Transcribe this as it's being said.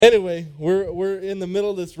Anyway, we're in the middle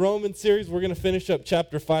of this Roman series. We're going to finish up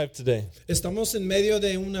chapter 5 today. Estamos en medio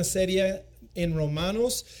de una serie en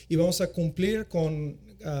Romanos y vamos a cumplir con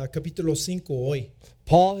capítulo 5 hoy.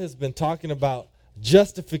 Paul has been talking about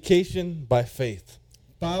justification by faith.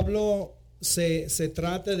 Pablo se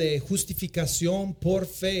trata de justificación por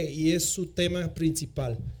fe y es su tema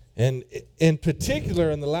principal. And in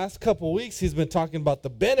particular, in the last couple of weeks, he's been talking about the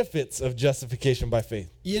benefits of justification by faith.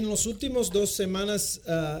 Y en los últimos 2 semanas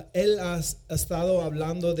él ha estado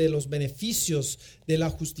hablando de los beneficios de la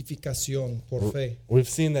justificación por fe. We've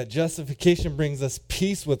seen that justification brings us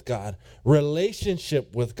peace with God,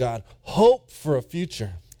 relationship with God, hope for a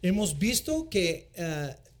future. Hemos visto que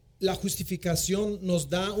la justificación nos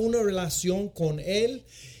da una relación con Él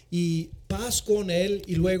y paz con Él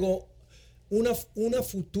y luego un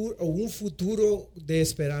futuro de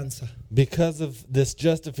esperanza. Because of this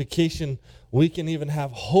justification, we can even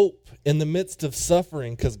have hope in the midst of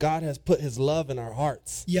suffering because God has put His love in our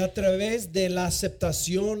hearts. Y a través de la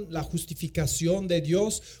aceptación, la justificación de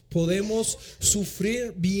Dios, podemos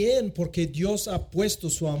sufrir bien porque Dios ha puesto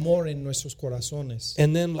su amor en nuestros corazones.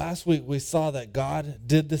 And then last week we saw that God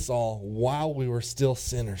did this all while we were still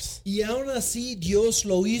sinners. Y aún así Dios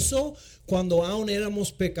lo hizo cuando aún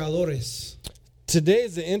éramos pecadores. Today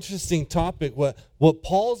is an interesting topic. What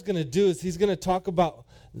Paul's going to do is he's going to talk about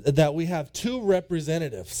that we have 2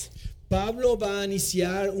 representatives. Pablo va a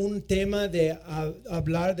iniciar un tema de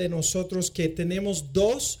hablar de nosotros que tenemos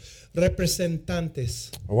 2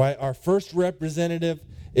 representantes. Right? Our first representative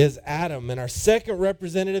is Adam, and our second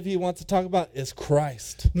representative he wants to talk about is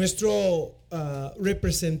Christ. Nuestro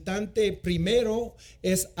representante primero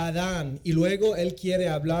es Adán y luego él quiere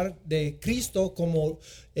hablar de Cristo como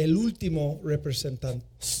el último representante.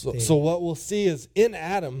 So what we'll see is in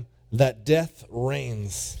Adam that death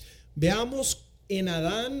reigns. Veamos en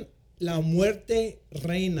Adán la muerte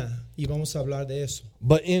reina y vamos a hablar de eso.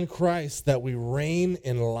 But in Christ that we reign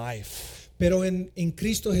in life. Pero en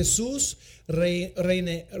Cristo Jesús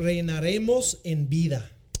reinaremos en vida.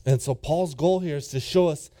 And so Paul's goal here is to show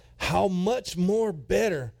us how much more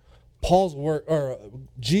better Paul's work or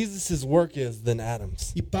Jesus's work is than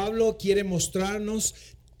Adam's. Y Pablo quiere mostrarnos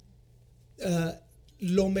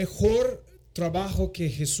lo mejor trabajo que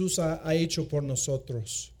Jesús ha hecho por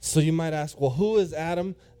nosotros. So you might ask, well, who is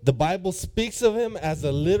Adam? The Bible speaks of him as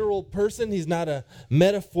a literal person. He's not a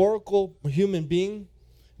metaphorical human being.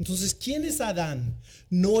 Entonces, ¿quién es Adán?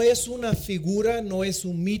 No es una figura, no es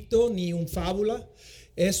un mito ni una fábula,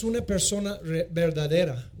 es una persona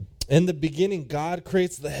verdadera. In the beginning, God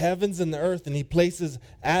creates the heavens and the earth, and He places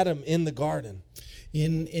Adam in the garden.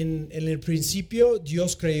 En el principio,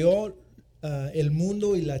 Dios creó el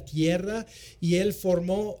mundo y la tierra, y Él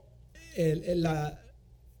formó el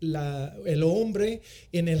hombre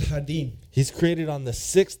en el jardín. He's created on the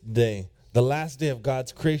 6th day, the last day of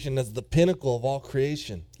God's creation, as the pinnacle of all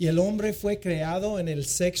creation. Y el hombre fue creado en el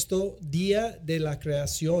 6º día de la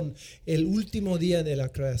creación, el último día de la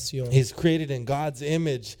creación. He's created in God's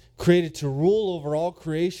image, created to rule over all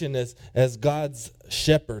creation as God's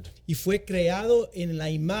shepherd. Y fue creado en la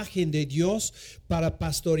imagen de Dios para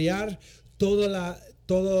pastorear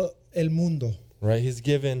todo el mundo. Right? He's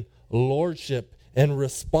given lordship and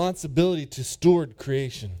responsibility to steward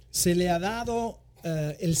creation. Se le ha dado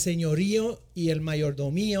el señorío y el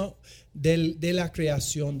mayordomío de la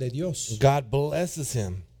creación de Dios. God blesses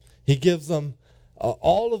him. He gives him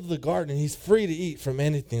all of the garden. He's free to eat from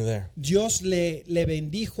anything there. Dios le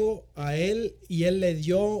bendijo a él y él le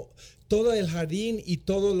dio todo el jardín y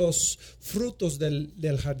todos los frutos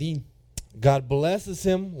del jardín. God blesses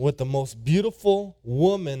him with the most beautiful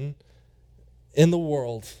woman in the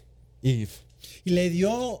world, Eve. Y le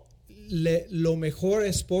dio lo mejor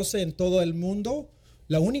esposa en todo el mundo,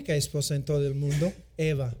 la única esposa en todo el mundo,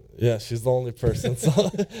 Eva. Yeah, she's the only person,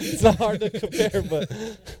 so it's not hard to compare,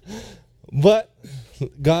 but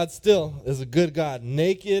God still is a good God,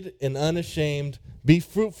 naked and unashamed. Be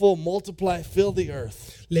fruitful, multiply, fill the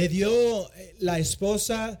earth. Le dio la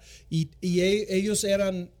esposa y ellos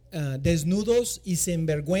eran desnudos y sin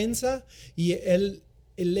vergüenza y él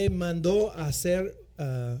le mandó a ser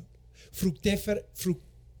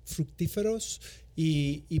fructíferos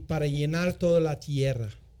y para llenar toda la tierra.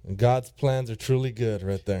 God's plans are truly good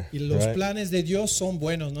right there. Y los right? planes de Dios son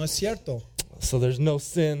buenos, ¿no es cierto? So there's no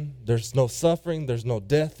sin, there's no suffering, there's no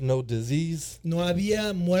death, no disease. No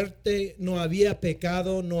había muerte, no había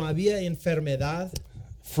pecado, no había enfermedad.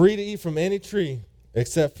 Free to eat from any tree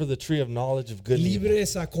except for the tree of knowledge of good and evil.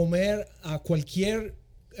 Libres a comer a cualquier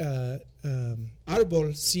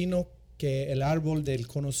árbol, sino que el árbol del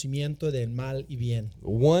conocimiento del mal y bien.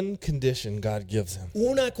 One condition God gives him.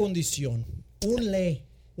 Una condición, un ley.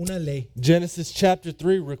 una ley. Genesis chapter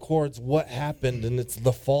 3 records what happened, and it's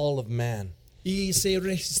the fall of man. Y se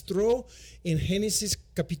registró en Génesis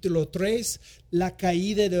capítulo 3 la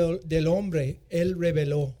caída del hombre. Él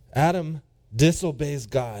rebeló. Adam disobeys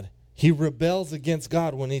God. He rebels against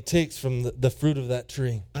God when he takes from the fruit of that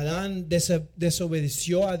tree. Adán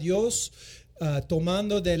desobedeció a Dios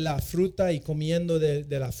tomando de la fruta y comiendo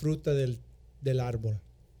de la fruta del árbol.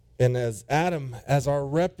 And as Adam, as our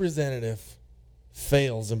representative,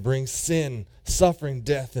 fails and brings sin, suffering,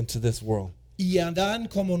 death into this world. Y Adán,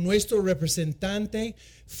 como nuestro representante,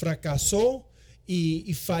 fracasó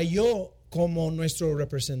y falló como nuestro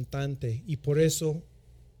representante. Y por eso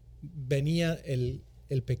venía el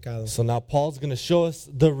pecado. So now Paul's going to show us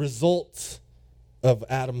the results of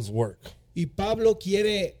Adam's work. Y Pablo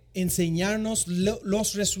quiere enseñarnos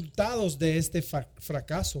los resultados de este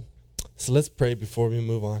fracaso. So let's pray before we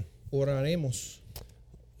move on. Oraremos.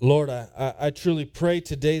 Lord, I truly pray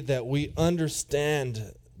today that we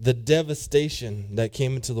understand the devastation that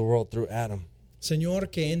came into the world through Adam.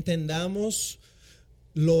 Señor, que entendamos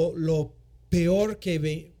lo peor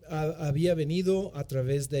que había venido a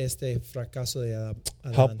través de este fracaso de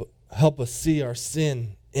Adán. Help us see our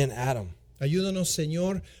sin in Adam. Ayúdanos,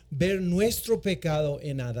 Señor, ver nuestro pecado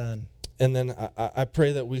en Adán. And then I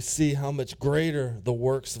pray that we see how much greater the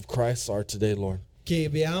works of Christ are today, Lord. Que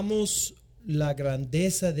veamos la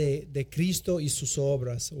grandeza de Cristo y sus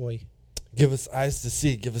obras hoy. Give us eyes to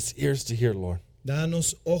see, give us ears to hear, Lord.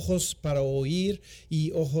 Danos ojos para oír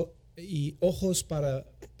y ojos para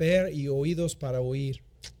ver y oídos para oír.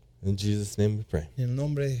 In Jesus' name we pray. En el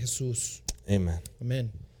nombre de Jesús. Amen.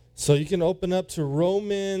 Amén. So you can open up to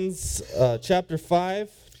Romans chapter 5,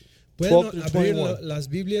 12 Pueden through abrir 21. las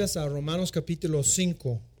Biblias a Romanos capítulo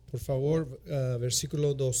 5, por favor,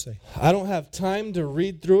 versículo 12. I don't have time to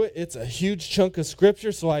read through it. It's a huge chunk of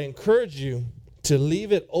scripture, so I encourage you to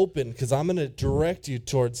leave it open because I'm going to direct you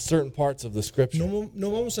towards certain parts of the scripture. No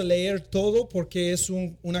vamos a leer todo porque es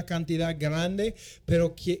una cantidad grande,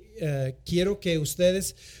 pero quiero que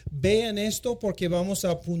ustedes vean esto porque vamos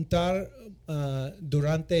a apuntar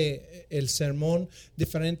durante el sermón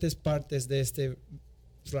diferentes partes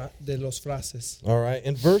de los frases. All right.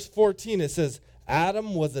 In verse 14, it says,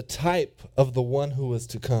 Adam was a type of the one who was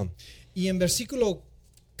to come. Y en versículo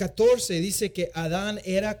 14 dice que Adán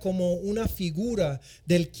era como una figura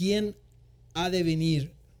del quien ha de venir.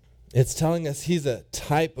 It's telling us he's a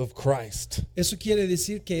type of Christ. Eso quiere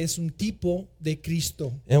decir que es un tipo de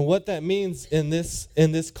Cristo. And what that means in this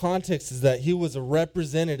context is that he was a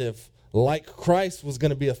representative, like Christ was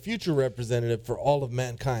going to be a future representative for all of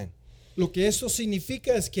mankind. Lo que eso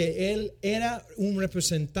significa es que él era un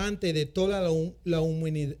representante de toda la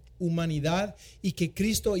humanidad y que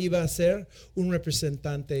Cristo iba a ser un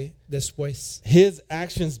representante después. His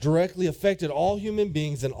actions directly affected all human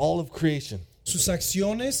beings and all of creation. Sus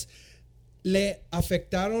acciones le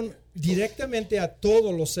afectaron directamente a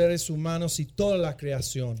todos los seres humanos y toda la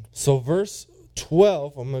creación. So verse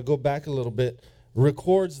 12, I'm going to go back a little bit,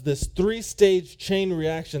 records this 3-stage chain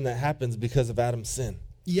reaction that happens because of Adam's sin.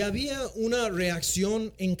 Y había una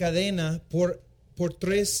reacción en cadena por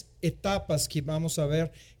 3 etapas que vamos a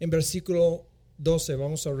ver en versículo 12.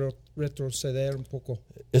 Vamos a retroceder un poco.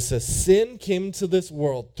 It says sin came to this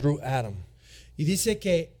world through Adam. Y dice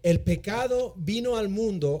que el pecado vino al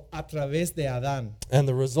mundo a través de Adán. And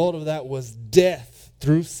the result of that was death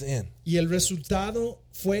through sin. Y el resultado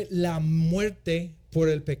fue la muerte por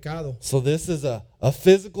el pecado. So this is a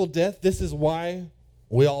physical death. This is why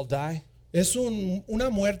we all die. Es una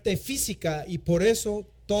muerte física y por eso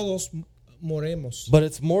todos moremos. But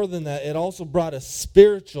it's more than that. It also brought a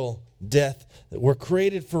spiritual death. We're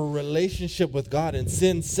created for a relationship with God, and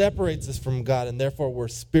sin separates us from God, and therefore we're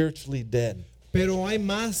spiritually dead. Pero hay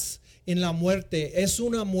más en la muerte. Es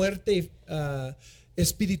una muerte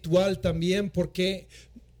espiritual también porque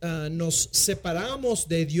nos separamos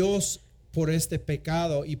de Dios por este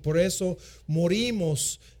pecado y por eso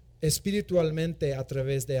morimos espiritualmente a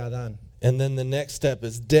través de Adán. And then the next step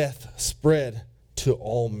is death spread to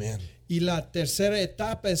all men. Y la tercera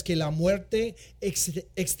etapa es que la muerte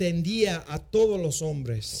extendía a todos los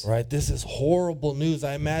hombres. Right? This is horrible news.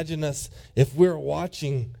 I imagine us, if we were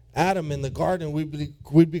watching Adam in the garden, we'd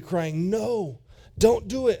be crying, no, don't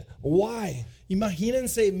do it. Why?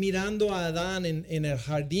 Imagínense mirando a Adán en el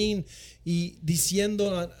jardín y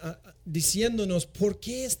diciéndonos, ¿por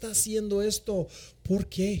qué está haciendo esto? ¿Por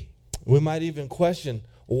qué? We might even question,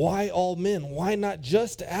 why all men? Why not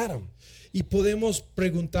just Adam? Y podemos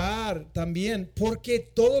preguntar también, ¿por qué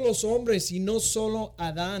todos los hombres y no solo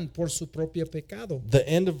Adán por su propio pecado? The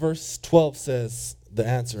end of verse 12 says, the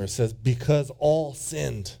answer, it says, because all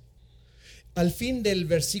sinned. al fin del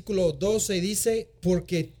versículo 12 dice,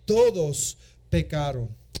 porque todos pecaron.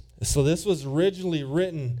 So this was originally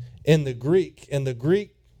written in the Greek. In the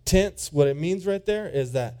Greek tense, what it means right there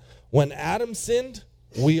is that when Adam sinned,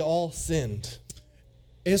 we all sinned.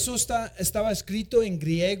 Eso estaba escrito en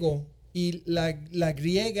griego y la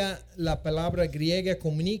palabra griega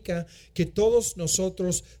comunica que todos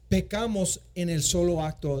nosotros pecamos en el solo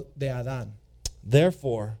acto de Adán.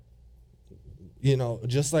 Therefore,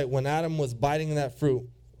 just like when Adam was biting that fruit,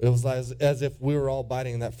 it was as if we were all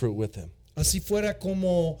biting that fruit with him. Así fuera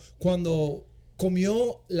como cuando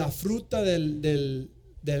comió la fruta del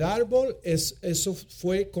árbol, eso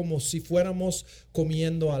fue como si fuéramos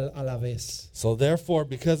comiendo a la vez. So therefore,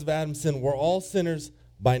 because of Adam's sin, we're all sinners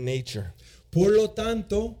by nature. Por lo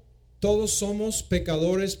tanto, todos somos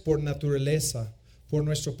pecadores por naturaleza, por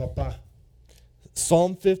nuestro papá.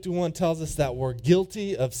 Psalm 51 tells us that we're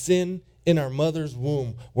guilty of sin in our mother's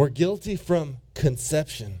womb. We're guilty from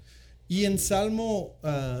conception. Y en Salmo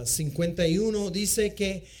 51 dice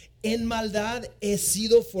que en maldad he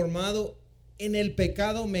sido formado, en el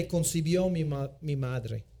pecado me concibió mi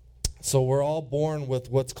madre. So we're all born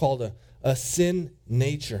with what's called a sin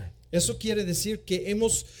nature. Eso quiere decir que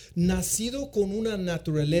hemos nacido con una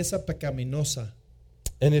naturaleza pecaminosa.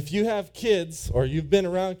 And if you have kids or you've been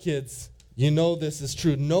around kids, you know this is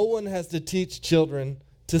true. No one has to teach children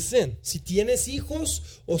to sin. Si tienes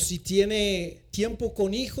hijos o si tiene tiempo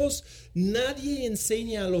con hijos, nadie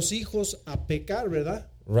enseña a los hijos a pecar, ¿verdad?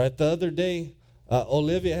 Right, the other day,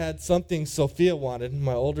 Olivia had something Sophia wanted.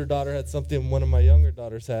 My older daughter had something one of my younger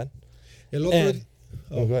daughters had. El otro,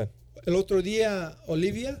 Go ahead. El otro día,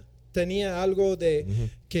 Olivia tenía algo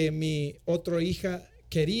que mi otra hija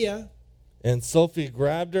quería. And Sophie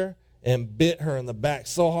grabbed her and bit her in the back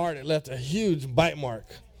so hard it left a huge bite mark.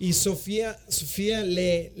 Y Sofía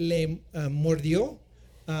le mordió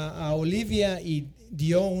a Olivia y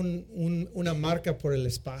dio una marca por el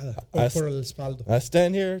por el espaldo. I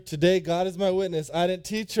stand here today, God is my witness. I didn't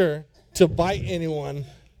teach her to bite anyone,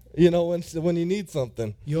 when you need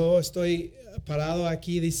something. Yo estoy parado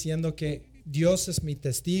aquí diciendo que Dios es mi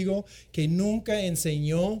testigo, que nunca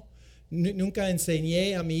enseñé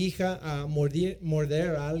a mi hija a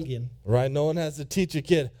morder a alguien. Right? No one has to teach a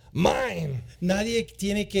kid, mine. Nadie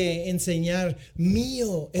tiene que enseñar,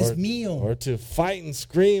 mío, es mío. Or to fight and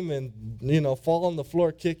scream and, fall on the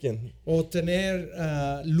floor kicking. O tener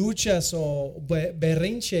luchas o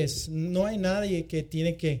berrinches. No hay nadie que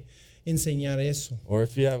tiene que enseñar eso. Or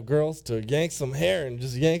if you have girls, to yank some hair and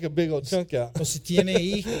just yank a big old chunk out. O si tiene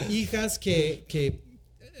hijas que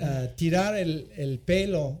tirar el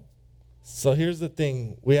pelo. So here's the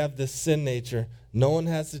thing. We have this sin nature. No one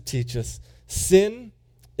has to teach us. Sin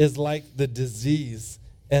is like the disease,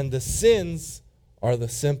 and the sins are the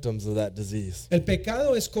symptoms of that disease. El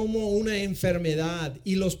pecado es como una enfermedad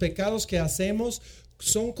y los pecados que hacemos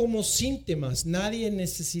son como síntomas. Nadie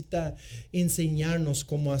necesita enseñarnos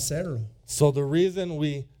cómo hacerlo. So the reason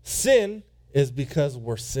we sin is because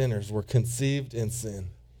we're sinners. We're conceived in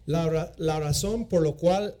sin. La razón por la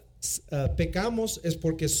cual pecamos es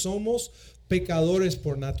porque somos pecadores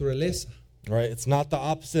por naturaleza. Right? It's not the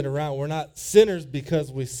opposite around. We're not sinners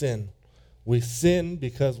because we sin. We sin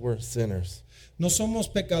because we're sinners. No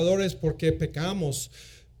somos pecadores porque pecamos.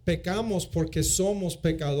 Pecamos porque somos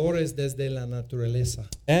pecadores desde la naturaleza.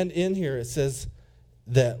 And in here it says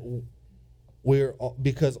that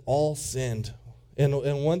because all sinned. And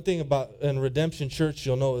one thing about in Redemption Church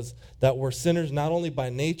you'll know is that we're sinners not only by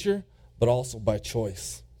nature but also by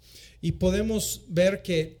choice. Y podemos ver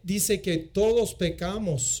que dice que todos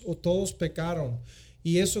pecamos o todos pecaron.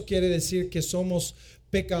 Y eso quiere decir que somos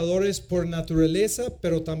pecadores por naturaleza,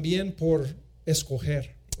 pero también por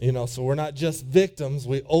escoger. So we're not just victims,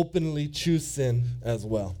 we openly choose sin as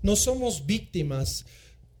well. No somos víctimas,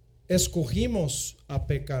 escogimos a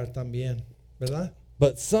pecar también, ¿verdad?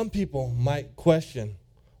 But some people might question,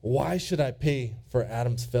 why should I pay for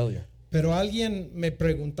Adam's failure? Pero alguien me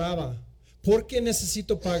preguntaba, ¿por qué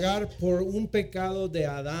necesito pagar por un pecado de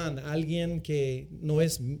Adán, alguien que no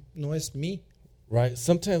es mí? Right?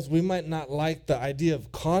 Sometimes we might not like the idea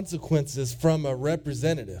of consequences from a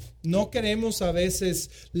representative. No queremos a veces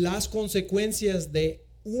las consecuencias de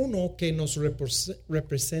uno que nos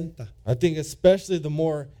representa. I think especially the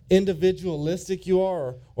more individualistic you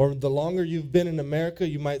are or the longer you've been in America,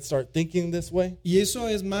 you might start thinking this way. Y eso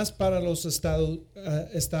es más para los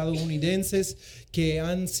estadounidenses que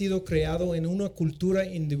han sido creados en una cultura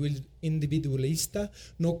individualista.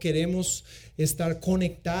 No queremos estar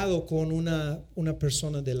conectado con una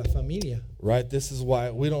persona de la familia. Right? This is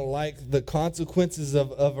why we don't like the consequences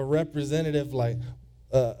of a representative like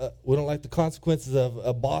we don't like the consequences of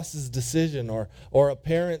a boss's decision or a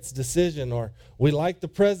parent's decision, or we like the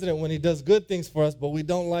president when he does good things for us, but we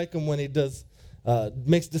don't like him when he does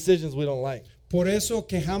makes decisions we don't like. Por eso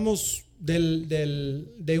quejamos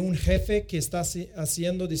de un jefe que está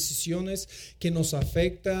haciendo decisiones que nos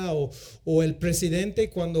afecta, o el presidente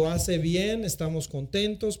cuando hace bien estamos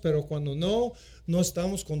contentos, pero cuando no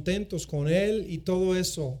estamos contentos con él y todo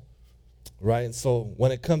eso. Right, and so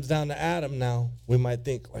when it comes down to Adam now, we might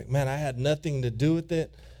think like, man, I had nothing to do with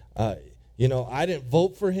it. I didn't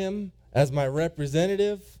vote for him as my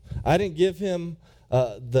representative. I didn't give him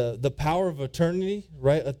the power of eternity,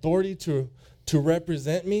 right, authority to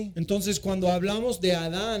represent me. Entonces cuando hablamos de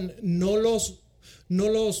Adán, no lo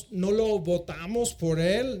votamos por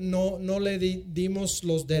él, no le dimos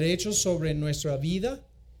los derechos sobre nuestra vida.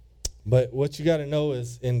 But what you got to know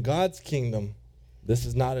is in God's kingdom, this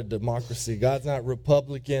is not a democracy. God's not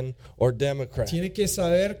Republican or Democrat. Tiene que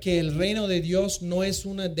saber que el reino de Dios no es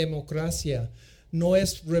una democracia, no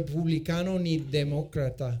es republicano ni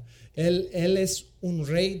demócrata. Él es un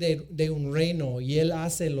rey de un reino y él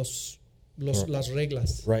hace las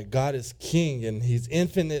reglas. Right, God is king and he's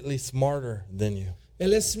infinitely smarter than you.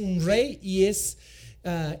 Él es un rey y es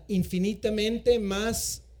infinitamente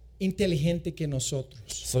más inteligente que nosotros.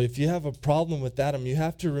 So if you have a problem with Adam, you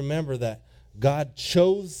have to remember that God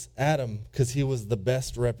chose Adam because he was the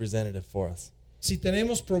best representative for us. Si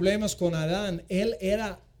tenemos problemas con Adán, él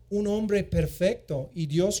era un hombre perfecto y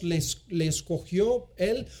Dios le escogió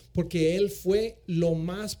él porque él fue lo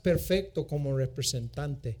más perfecto como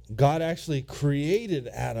representante. God actually created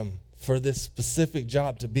Adam for this specific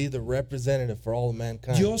job, to be the representative for all of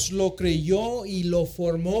mankind. Dios lo creyó y lo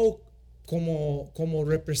formó como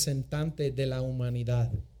representante de la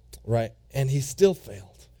humanidad. Right, and he still failed.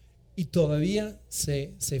 Y todavía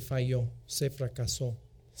se falló, se fracasó.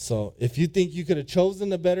 So if you think you could have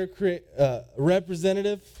chosen a better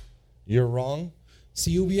representative, you're wrong.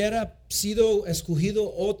 Si hubiera sido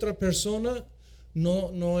escogido otra persona,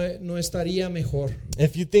 no estaría mejor.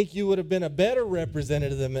 If you think you would have been a better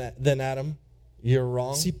representative than Adam, you're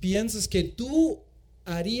wrong. Si piensas que tú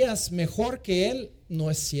harías mejor que él, no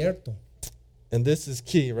es cierto. And this is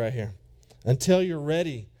key right here. Until you're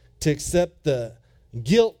ready to accept the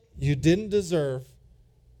guilt you didn't deserve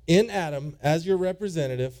in Adam as your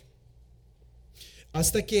representative,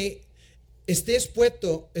 hasta que estés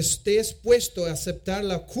puesto a aceptar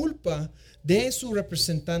la culpa de su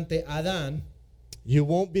representante Adán, you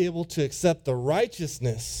won't be able to accept the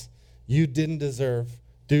righteousness you didn't deserve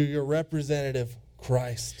through your representative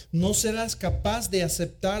Christ. No serás capaz de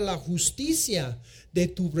aceptar la justicia de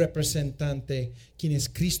tu representante, quien es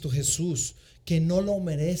Cristo Jesús, que no lo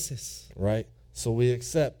mereces. Right? So we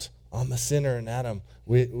accept, I'm a sinner in Adam.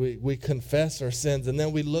 We confess our sins, and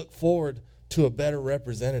then we look forward to a better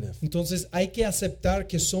representative. Entonces hay que aceptar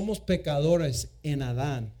que somos pecadores en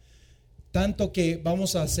Adán. Tanto que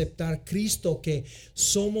vamos a aceptar Cristo, que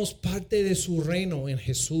somos parte de su reino en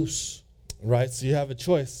Jesús. Right? So you have a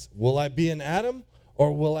choice. Will I be in Adam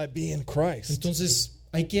or will I be in Christ? Entonces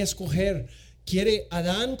hay que escoger. ¿Quiere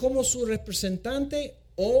Adán como su representante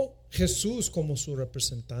o Jesús como su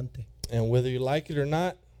representante? And whether you like it or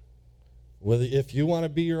not, if you want to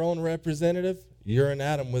be your own representative, you're in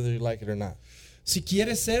Adam whether you like it or not. Si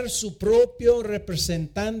quieres ser su propio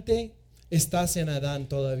representante, estás en Adán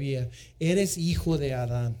todavía. Eres hijo de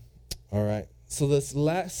Adán. All right. So this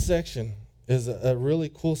last section is a really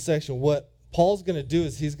cool section. What Paul's going to do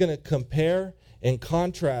is he's going to compare and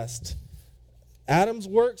contrast Adam's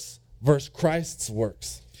works versus Christ's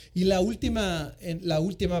works. Y en la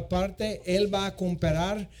última parte, él va a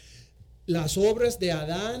comparar las obras de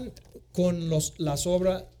Adán con las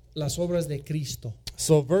obras de Cristo.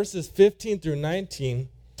 So verses 15 through 19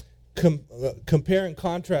 compare and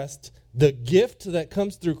contrast the gift that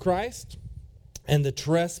comes through Christ and the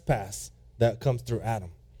trespass that comes through Adam.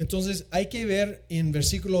 Entonces hay que ver en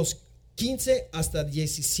versículos 15 hasta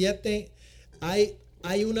 17 hay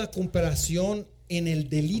una comparación en el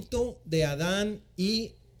delito de Adán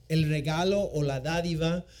y el regalo o la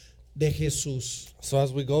dádiva de Jesús. So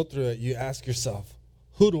as we go through it, you ask yourself,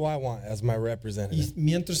 who do I want as my Y representative?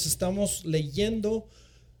 mientras estamos leyendo,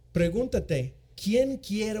 pregúntate, ¿quién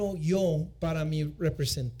quiero yo para mi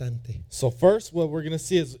representante? So first, what we're going to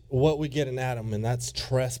see is what we get in Adam, and that's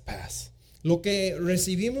trespass. Lo que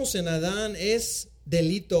recibimos en Adán es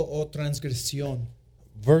delito o transgresión.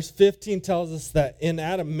 Verse 15 tells us that in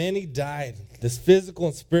Adam, many died. This physical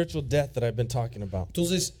and spiritual death that I've been talking about.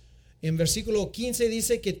 Entonces, en versículo 15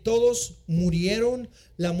 dice que todos murieron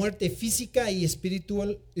la muerte física y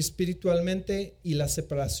espiritualmente y la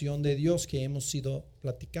separación de Dios que hemos ido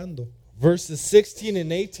platicando. Verses 16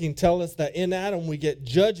 and 18 tell us that in Adam we get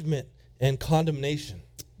judgment and condemnation.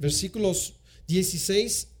 Versículos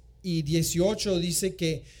 16 y 18 dice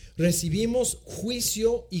que recibimos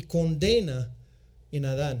juicio y condena en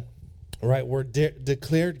Adán. Right? We're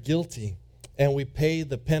declared guilty and we pay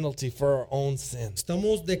the penalty for our own sin.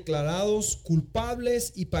 Estamos declarados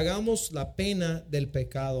culpables y pagamos la pena del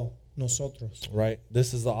pecado nosotros. Right?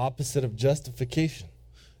 This is the opposite of justification.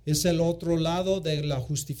 Es el otro lado de la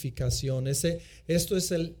justificación. Esto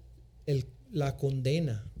es la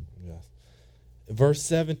condena. Yes. Verse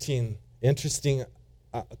 17, interesting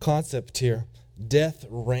concept here. Death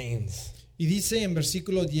reigns. Y dice en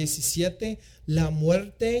versículo 17, la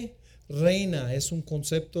muerte reina. Es un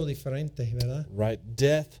concepto diferente, ¿verdad? Right?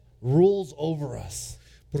 Death rules over us.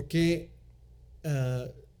 Porque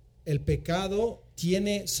el pecado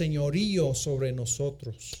tiene señorío sobre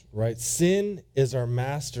nosotros. Right? Sin is our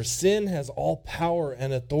master. Sin has all power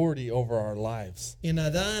and authority over our lives. En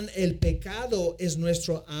Adán el pecado es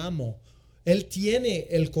nuestro amo. Él tiene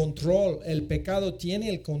el control. El pecado tiene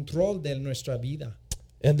el control de nuestra vida.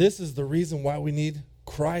 And this is the reason why we need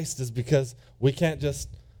Christ, is because we can't just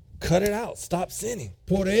cut it out, stop sinning.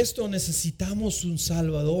 Por esto necesitamos un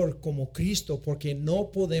Salvador como Cristo, porque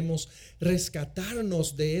no podemos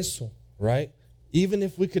rescatarnos de eso. Right? Even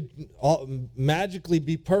if we could magically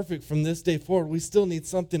be perfect from this day forward, we still need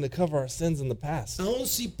something to cover our sins in the past. Aun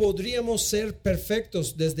si podríamos ser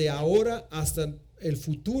perfectos desde ahora hasta el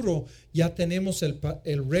futuro, ya tenemos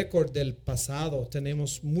el récord del pasado,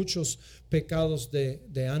 tenemos muchos pecados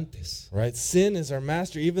de antes. Right? Sin is our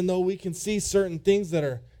master. Even though we can see certain things that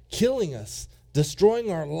are killing us,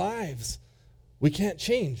 destroying our lives, we can't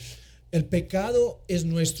change. El pecado es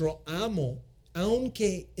nuestro amo,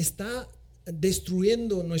 aunque está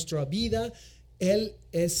destruyendo nuestra vida, él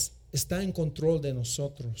está en control de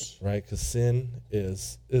nosotros. Right? Because sin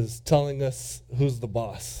is telling us who's the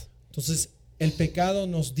boss. Entonces, el pecado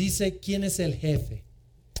nos dice quién es el jefe.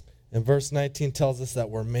 And verse 19 tells us that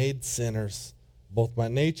we're made sinners, both by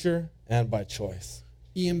nature and by choice.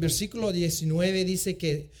 Y en versículo 19 dice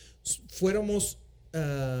que fuéramos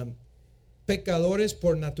pecadores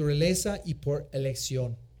por naturaleza y por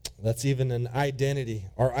elección. That's even an identity.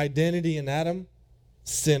 Our identity in Adam,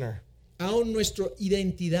 sinner. Aún nuestra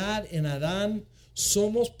identidad en Adán,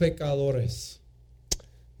 somos pecadores.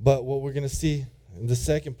 But what we're going to see in the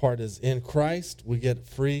second part is in Christ we get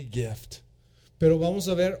free gift. Pero vamos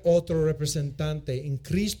a ver otro representante. En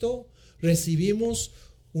Cristo recibimos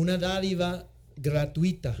una dádiva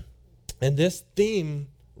gratuita. And this theme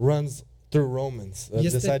runs through Romans. Y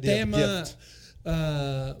This este idea of tema gift.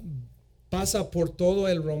 pasa por todo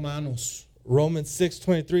el Romanos. Romans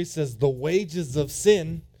 6:23 says the wages of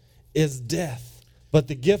sin is death, but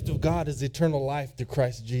the gift of God is eternal life through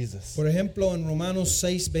Christ Jesus. Por ejemplo, en Romanos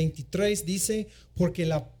 6:23 dice, porque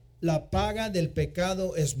la paga del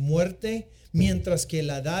pecado es muerte, mientras que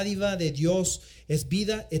la dádiva de Dios es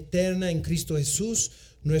vida eterna en Cristo Jesús,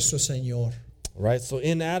 nuestro Señor. Right? So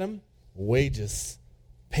in Adam, wages,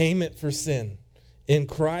 payment for sin. In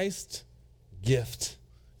Christ, gift.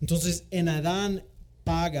 Entonces, en Adán,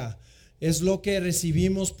 paga. Es lo que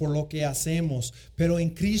recibimos por lo que hacemos. Pero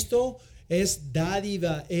en Cristo es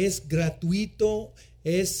dádiva, es gratuito,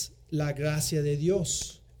 es la gracia de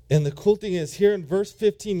Dios. And the cool thing is here in verse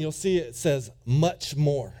 15, you'll see it says much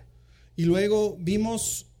more. Y luego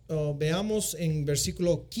veamos en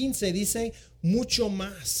versículo 15, dice mucho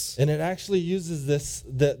más. And it actually uses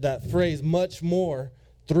that phrase much more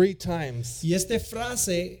 3 times. Y esta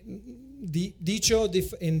frase dicho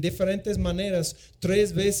en diferentes maneras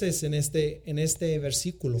 3 veces en este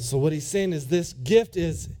versículo. So what he's saying is this gift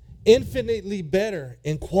is infinitely better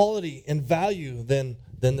in quality and value than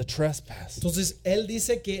the trespass. Entonces él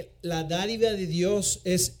dice que la dádiva de Dios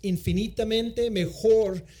es infinitamente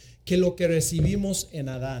mejor que lo que recibimos en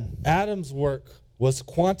Adán. Adam's work was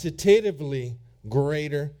quantitatively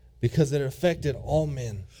greater because it affected all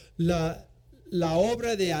men. La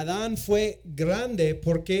obra de Adán fue grande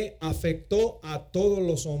porque afectó a todos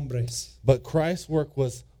los hombres. But Christ's work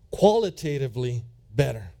was qualitatively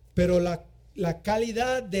better. Pero la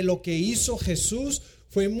calidad de lo que hizo Jesús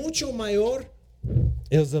fue mucho mayor.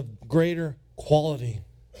 It was of greater quality.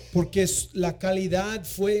 Porque la calidad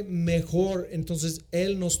fue mejor, entonces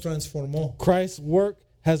Él nos transformó. Christ's work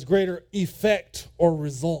has greater effect or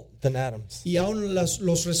result than Adam's. Y aún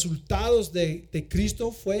los resultados de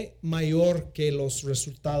Cristo fue mayor que los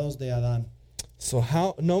resultados de Adán. So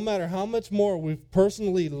no matter how much more we've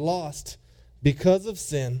personally lost because of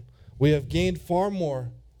sin, we have gained far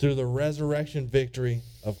more through the resurrection victory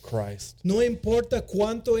of Christ. No importa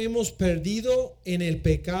cuánto hemos perdido en el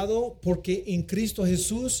pecado, porque en Cristo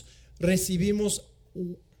Jesús recibimos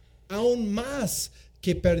aún más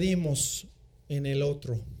que perdimos en el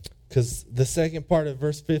otro. Because the second part of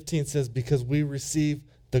verse 15 says, because we receive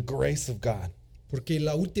the grace of God. Porque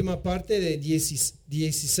la última parte de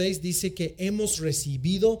 16 dice que hemos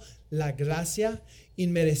recibido la gracia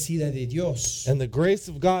inmerecida de Dios. And the grace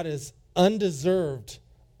of God is undeserved,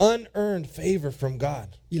 unearned favor from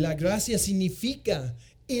God. Y la gracia significa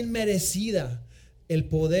inmerecida, el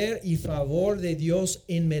poder y favor de Dios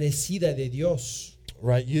inmerecida de Dios.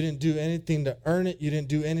 Right? You didn't do anything to earn it. You didn't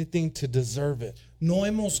do anything to deserve it. No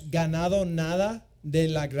hemos ganado nada de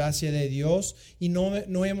la gracia de Dios y no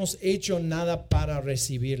hemos hecho nada para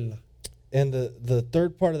recibirla. And the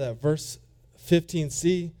third part of that verse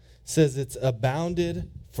 15c says it's abounded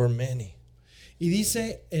for many. Y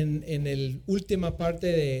dice en el última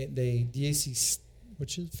parte de 10,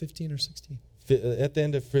 which is 15 or 16? At the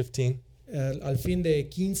end of 15, Al fin de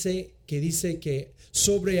 15 que dice que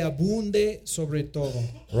sobreabunde sobre todo.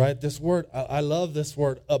 right? This word, I love this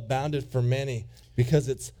word, abounded for many, because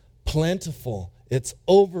it's plentiful, it's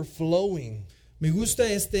overflowing. Me gusta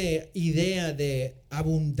esta idea de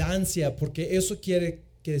abundancia porque eso quiere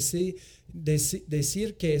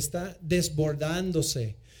decir que está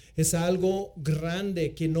desbordándose. Es algo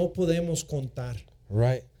grande que no podemos contar.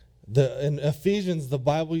 Right? In Ephesians, the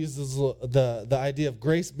Bible uses the idea of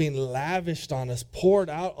grace being lavished on us, poured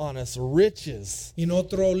out on us, riches. En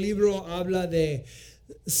otro libro habla de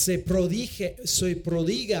se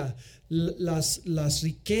prodiga las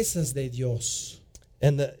riquezas de Dios.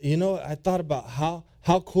 And I thought about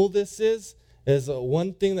how cool this is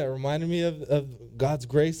one thing that reminded me of God's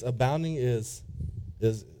grace abounding is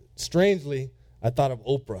strangely, I thought of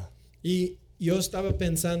Oprah. Y yo estaba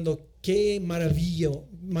pensando qué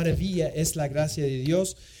maravilla es la gracia de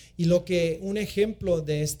Dios y un ejemplo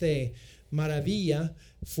de este maravilla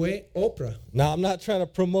fue Oprah. Now, I'm not trying to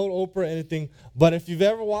promote Oprah or anything, but if you've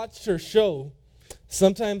ever watched her show,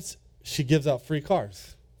 sometimes she gives out free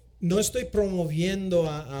cars. No estoy promoviendo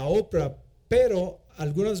a Oprah, pero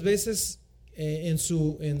algunas veces en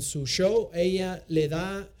su show ella le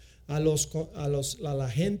da a la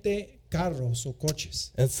gente carros o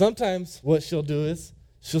coches. And sometimes what she'll do is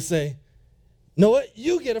she'll say, "No, what?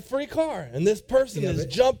 You get a free car." And this person is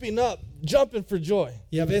jumping for joy.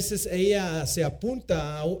 Y a veces ella se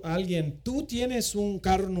apunta a alguien, tú tienes un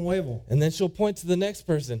carro nuevo. And then she'll point to the next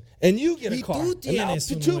person, and you get a car. And now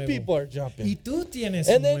two people are jumping. Y tú tienes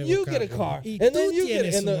and un then nuevo you carro. get a car. Y And tú then you get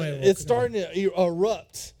tienes and un nuevo it's carro. starting to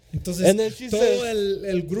erupt. Entonces And then she todo says,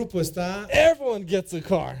 el grupo está everyone gets a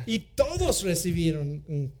car. y todos recibieron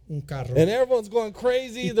un carro. And everyone's going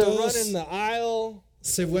crazy. Y They're todos running the aisle.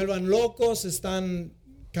 Se vuelvan locos, están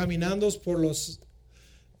caminando por los...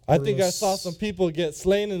 I think I saw some people get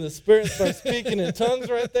slain in the spirit, start speaking in tongues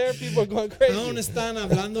right there. People are going Aún crazy. están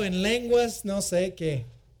hablando en lenguas, no sé qué.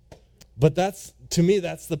 But to me,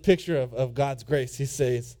 that's the picture of God's grace. He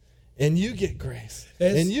says, and you get grace.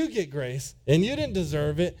 And you get grace. And you didn't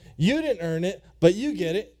deserve it. You didn't earn it. But you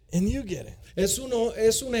get it. And you get it. Es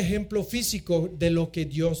un ejemplo físico de lo que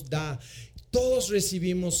Dios da. Todos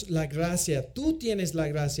recibimos la gracia. Tú tienes la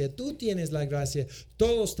gracia. Tú tienes la gracia.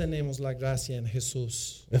 Todos tenemos la gracia en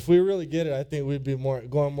Jesús. If we really get it, I think we'd be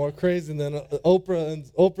going more crazy than Oprah and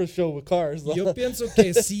Oprah's show with cars. Yo pienso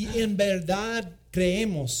que si en verdad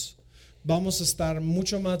creemos, vamos a estar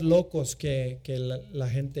mucho más locos que la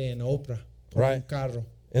gente en Oprah por un carro.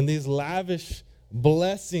 And these lavish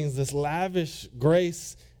blessings, this lavish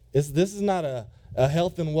grace, this is not a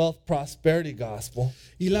health and wealth prosperity gospel.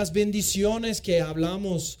 Y las bendiciones que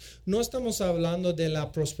hablamos, no estamos hablando de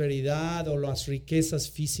la prosperidad o las riquezas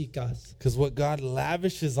físicas. Because what God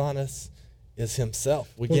lavishes on us is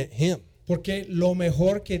Himself. We get Him. Porque lo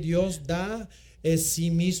mejor que Dios da es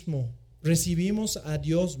sí mismo. Recibimos a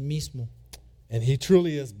Dios mismo. And He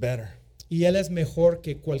truly is better. Y Él es mejor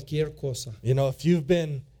que cualquier cosa. If you've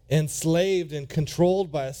been enslaved and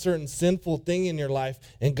controlled by a certain sinful thing in your life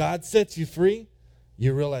and God sets you free,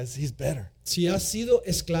 you realize He's better. Si has sido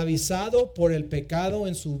esclavizado por el pecado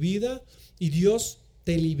en su vida y Dios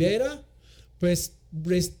te libera, pues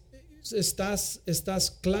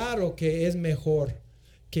estás claro que es mejor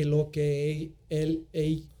que lo que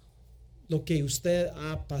usted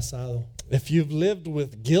ha pasado. If you've lived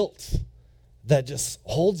with guilt that just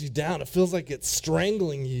holds you down, it feels like it's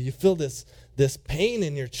strangling you. You feel this pain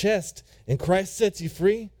in your chest, and Christ sets you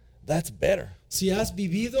free, that's better. Si has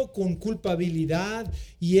vivido con culpabilidad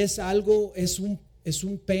y es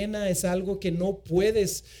un pena, es algo que no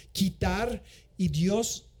puedes quitar y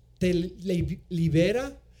Dios te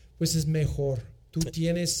libera, pues es mejor. Tú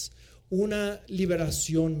tienes una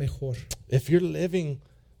liberación mejor. If you're living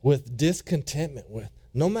with discontentment, with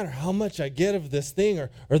no matter how much I get of this thing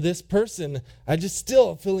or this person, I just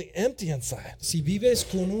still feeling empty inside. Si vives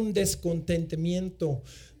con un descontentamiento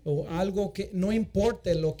o algo que no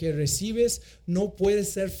importa lo que recibes, no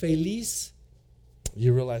puedes ser feliz,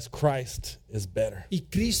 You realize Christ is better. y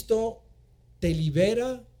Cristo te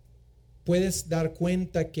libera, puedes dar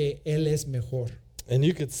cuenta que Él es mejor. And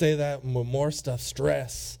you could say that with more stuff: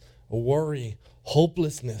 stress, worry,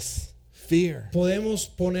 hopelessness, fear. Podemos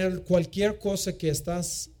poner cualquier cosa que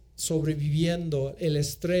estás sobreviviendo, el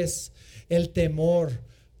estrés, el temor,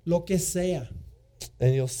 lo que sea.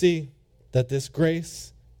 And you'll see that this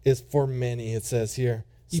grace is for many, it says here.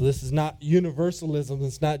 So this is not universalism.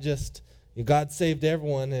 It's not just God saved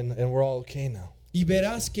everyone and we're all okay now. Y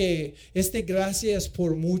verás que esta gracia es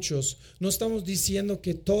por muchos. No estamos diciendo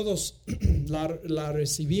que todos la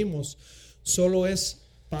recibimos, solo es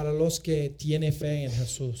para los que tienen fe en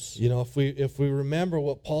Jesús. You know, if we remember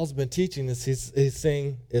what Paul's been teaching us, he's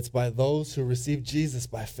saying it's by those who receive Jesus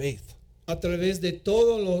by faith. A través de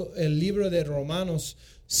todo el libro de Romanos,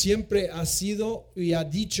 siempre ha sido y ha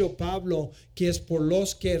dicho Pablo que es por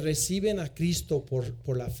los que reciben a Cristo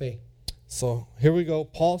por la fe. So here we go.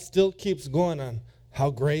 Paul still keeps going on how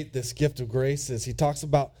great this gift of grace is. He talks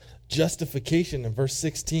about justification in verse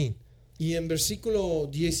 16. Y en versículo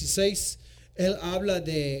 16, él habla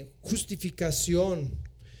de justificación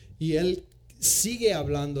y él sigue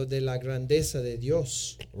hablando de la grandeza de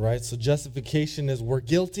Dios. Right? So justification is we're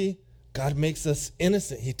guilty. God makes us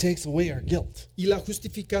innocent. He takes away our guilt. Y la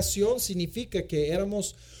justificación significa que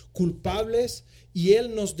éramos culpables y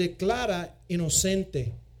él nos declara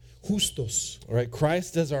inocente, justos. All right?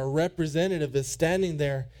 Christ as our representative is standing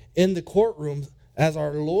there in the courtroom as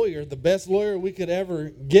our lawyer, the best lawyer we could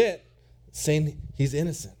ever get, saying he's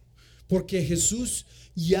innocent. Porque Jesús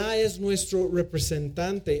ya es nuestro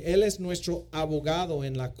representante, Él es nuestro abogado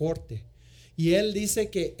en la corte. Y Él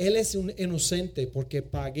dice que Él es un inocente porque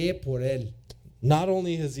pagué por Él. Not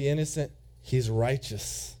only is he innocent, he's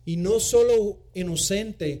righteous. Y no solo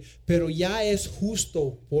inocente, pero ya es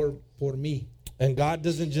justo por mí. And God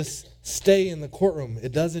doesn't just stay in the courtroom.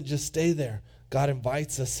 It doesn't just stay there. God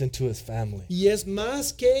invites us into his family. Y es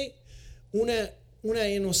más que una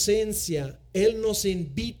inocencia. Él nos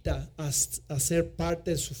invita a ser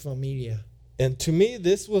parte de su familia. And to me,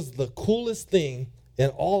 this was the coolest thing in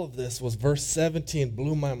all of this was verse 17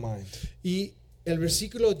 blew my mind. Y el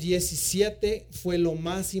versículo 17 fue lo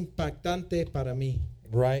más impactante para mí.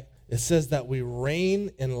 Right? It says that we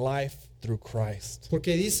reign in life through Christ.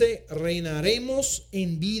 Porque dice, reinaremos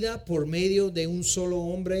en vida por medio de un solo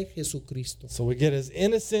hombre, Jesucristo. So we get his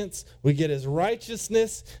innocence, we get his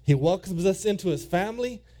righteousness, he welcomes us into his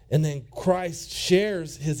family, and then Christ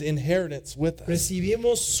shares his inheritance with us.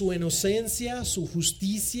 Recibimos su inocencia, su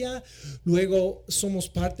justicia, luego somos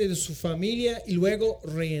parte de su familia y luego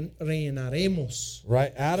reinaremos.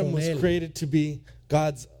 Right? Adam con was él. created to be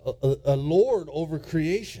God's a Lord over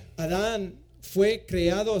creation. Adán fue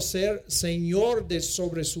creado a ser señor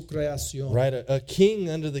sobre su creación. Right? A king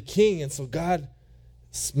under the king. And so God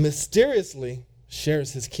mysteriously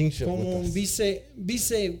shares his kingship Como un with us.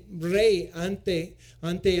 vice rey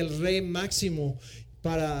ante el rey máximo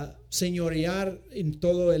para señorear en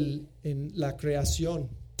todo en la creación.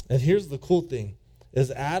 And here's the cool thing is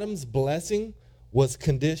Adam's blessing was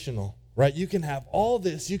conditional. Right? You can have all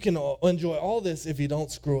this, you can enjoy all this if you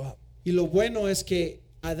don't screw up. Y lo bueno es que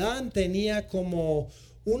Adán tenía como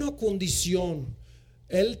una condición.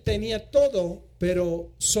 Él tenía todo,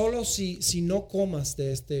 pero solo si no comas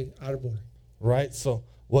de este árbol. Right? So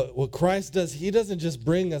what Christ does, he doesn't just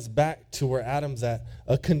bring us back to where Adam's at,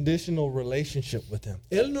 a conditional relationship with him.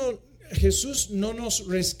 Jesús no nos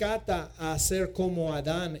rescata a ser como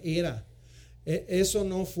Adán era. Eso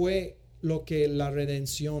no fue lo que la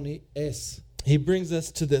redención es. He brings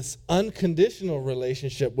us to this unconditional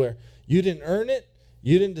relationship where you didn't earn it,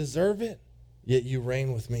 you didn't deserve it, yet you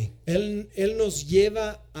reign with me. Él nos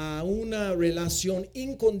lleva a una relación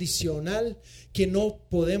incondicional que no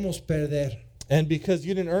podemos perder. And because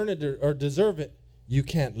you didn't earn it or deserve it, you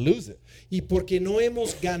can't lose it. Y porque no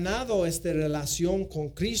hemos ganado esta relación con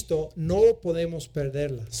Cristo, no podemos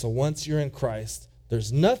perderla. So once you're in Christ,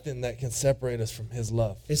 there's nothing that can separate us from his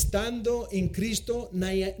love. Estando en Cristo, no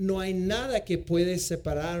hay nada que puede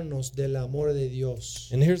separarnos del amor de Dios.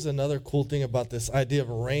 And here's another cool thing about this idea of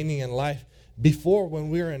reigning in life. Before, when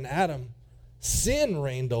we were in Adam, sin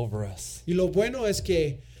reigned over us. Y lo bueno es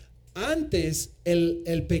que antes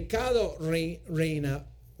el pecado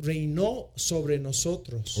reinó sobre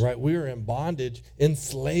nosotros. Right? We were in bondage,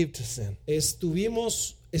 enslaved to sin.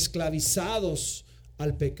 Estuvimos esclavizados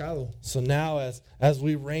al pecado. So now as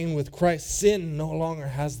we reign with Christ, sin no longer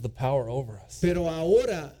has the power over us. Pero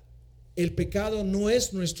ahora el pecado no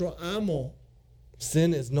es nuestro amo.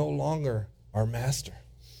 Sin is no longer our master.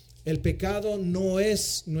 El pecado no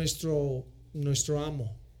es nuestro amo.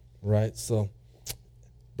 Right? So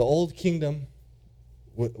the old kingdom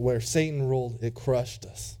where Satan ruled, it crushed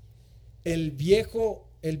us. El viejo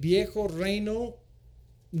reino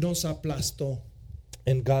nos aplastó.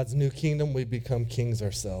 In God's new kingdom, we become kings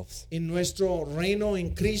ourselves. En nuestro reino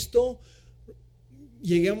en Cristo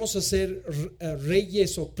llegamos a ser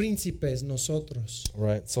reyes o príncipes nosotros.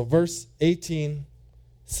 Right? So verse 18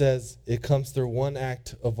 says it comes through one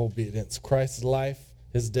act of obedience, Christ's life,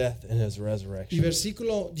 his death, and his Y resurrection.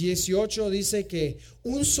 versículo 18 dice que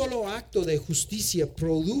un solo acto de justicia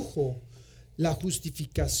produjo la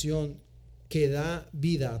justificación que da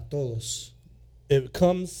vida a todos. It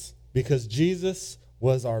comes because Jesus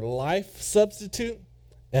was our life substitute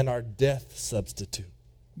and our death substitute.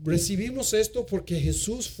 Recibimos esto porque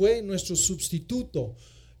Jesús fue nuestro sustituto,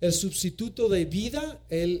 el sustituto de vida.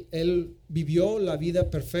 Él vivió la vida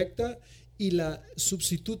perfecta, y la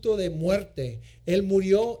sustituto de muerte. Él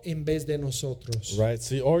murió en vez de nosotros. Right?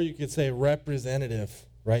 So, or you could say representative,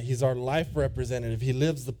 right? He's our life representative. He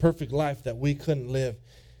lives the perfect life that we couldn't live.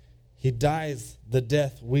 He dies the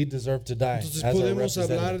death we deserve to die. Entonces as our podemos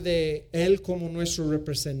hablar representative. de Él como nuestro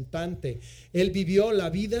representante. Él vivió la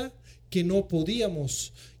vida que no podíamos,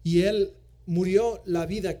 y Él murió la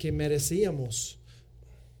vida que merecíamos.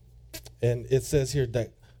 And it says here that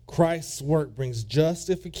Christ's work brings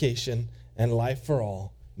justification and life for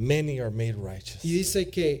all. Many are made righteous. Y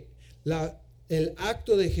dice que el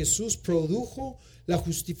acto de Jesús produjo la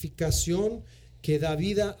justificación que da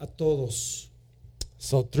vida a todos.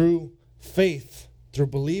 So through faith, through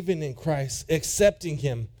believing in Christ, accepting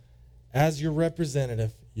him as your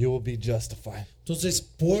representative, you will be justified. Entonces,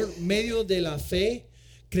 por medio de la fe,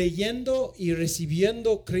 creyendo y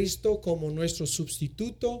recibiendo Cristo como nuestro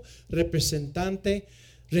sustituto, representante,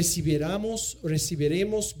 recibiremos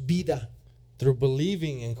vida. Through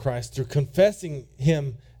believing in Christ, through confessing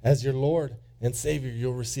him as your Lord and Savior,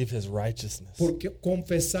 you'll receive his righteousness. Porque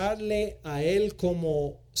confesarle a Él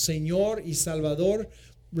como Señor y Salvador,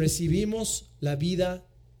 recibimos la vida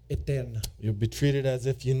eterna. You'll be treated as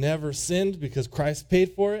if you never sinned because Christ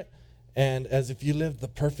paid for it, and as if you lived the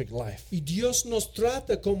perfect life. Y Dios nos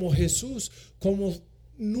trata como Jesús, como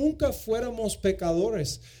nunca fuéramos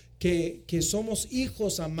pecadores, que somos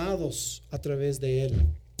hijos amados a través de Él.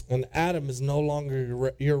 And Adam is no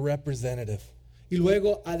longer your representative. Y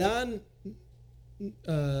luego Adán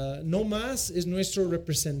no más es nuestro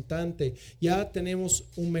representante. Ya tenemos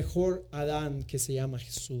un mejor Adán que se llama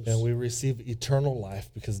Jesús. And we receive eternal life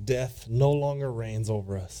because death no longer reigns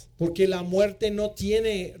over us. Porque la muerte no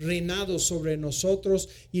tiene reinado sobre nosotros,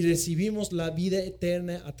 y recibimos la vida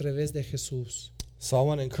eterna a través de Jesús. So I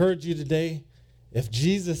want to encourage you today, if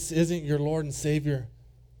Jesus isn't your Lord and Savior,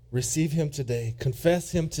 receive him today.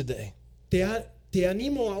 Confess him today. Te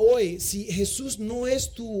animo a hoy, si Jesús no es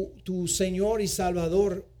tu Señor y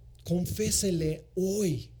Salvador, confésele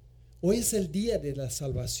hoy. Hoy es el día de la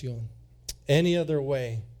salvación. Any other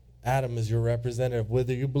way, Adam is your representative,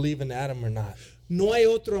 whether you believe in Adam or not. No hay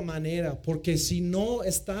otra manera, porque si no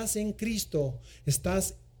estás en Cristo,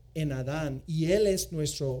 estás en Adán, y Él es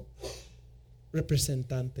nuestro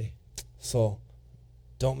representante. So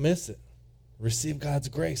don't miss it. Receive God's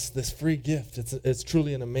grace, this free gift. It's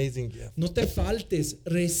truly an amazing gift. No te faltes,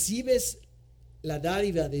 recibes la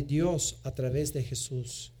dádiva de Dios a través de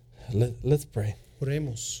Jesús. Let's pray.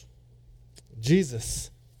 Oremos.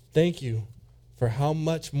 Jesus, thank you for how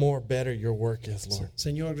much more better your work is, Lord.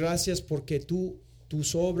 Señor, gracias porque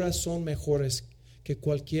tus obras son mejores que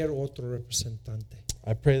cualquier otro representante.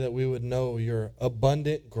 I pray that we would know your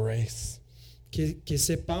abundant grace. Que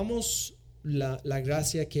sepamos la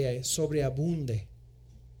gracia que sobreabunde.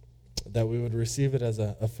 That we would receive it as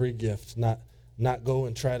a free gift, not go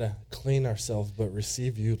and try to clean ourselves, but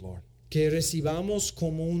receive you, Lord. Que recibamos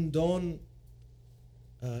como un don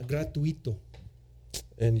gratuito.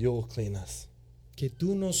 And you'll clean us. Que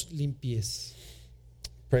tú nos limpies.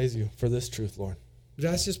 Praise you for this truth, Lord.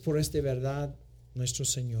 Gracias por esta verdad, nuestro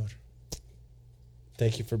Señor.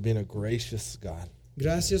 Thank you for being a gracious God.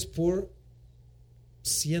 Gracias por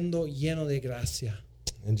siendo lleno de gracia.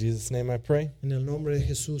 In Jesus' name I pray. En el nombre de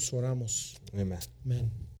Jesús oramos. Amen. Amén.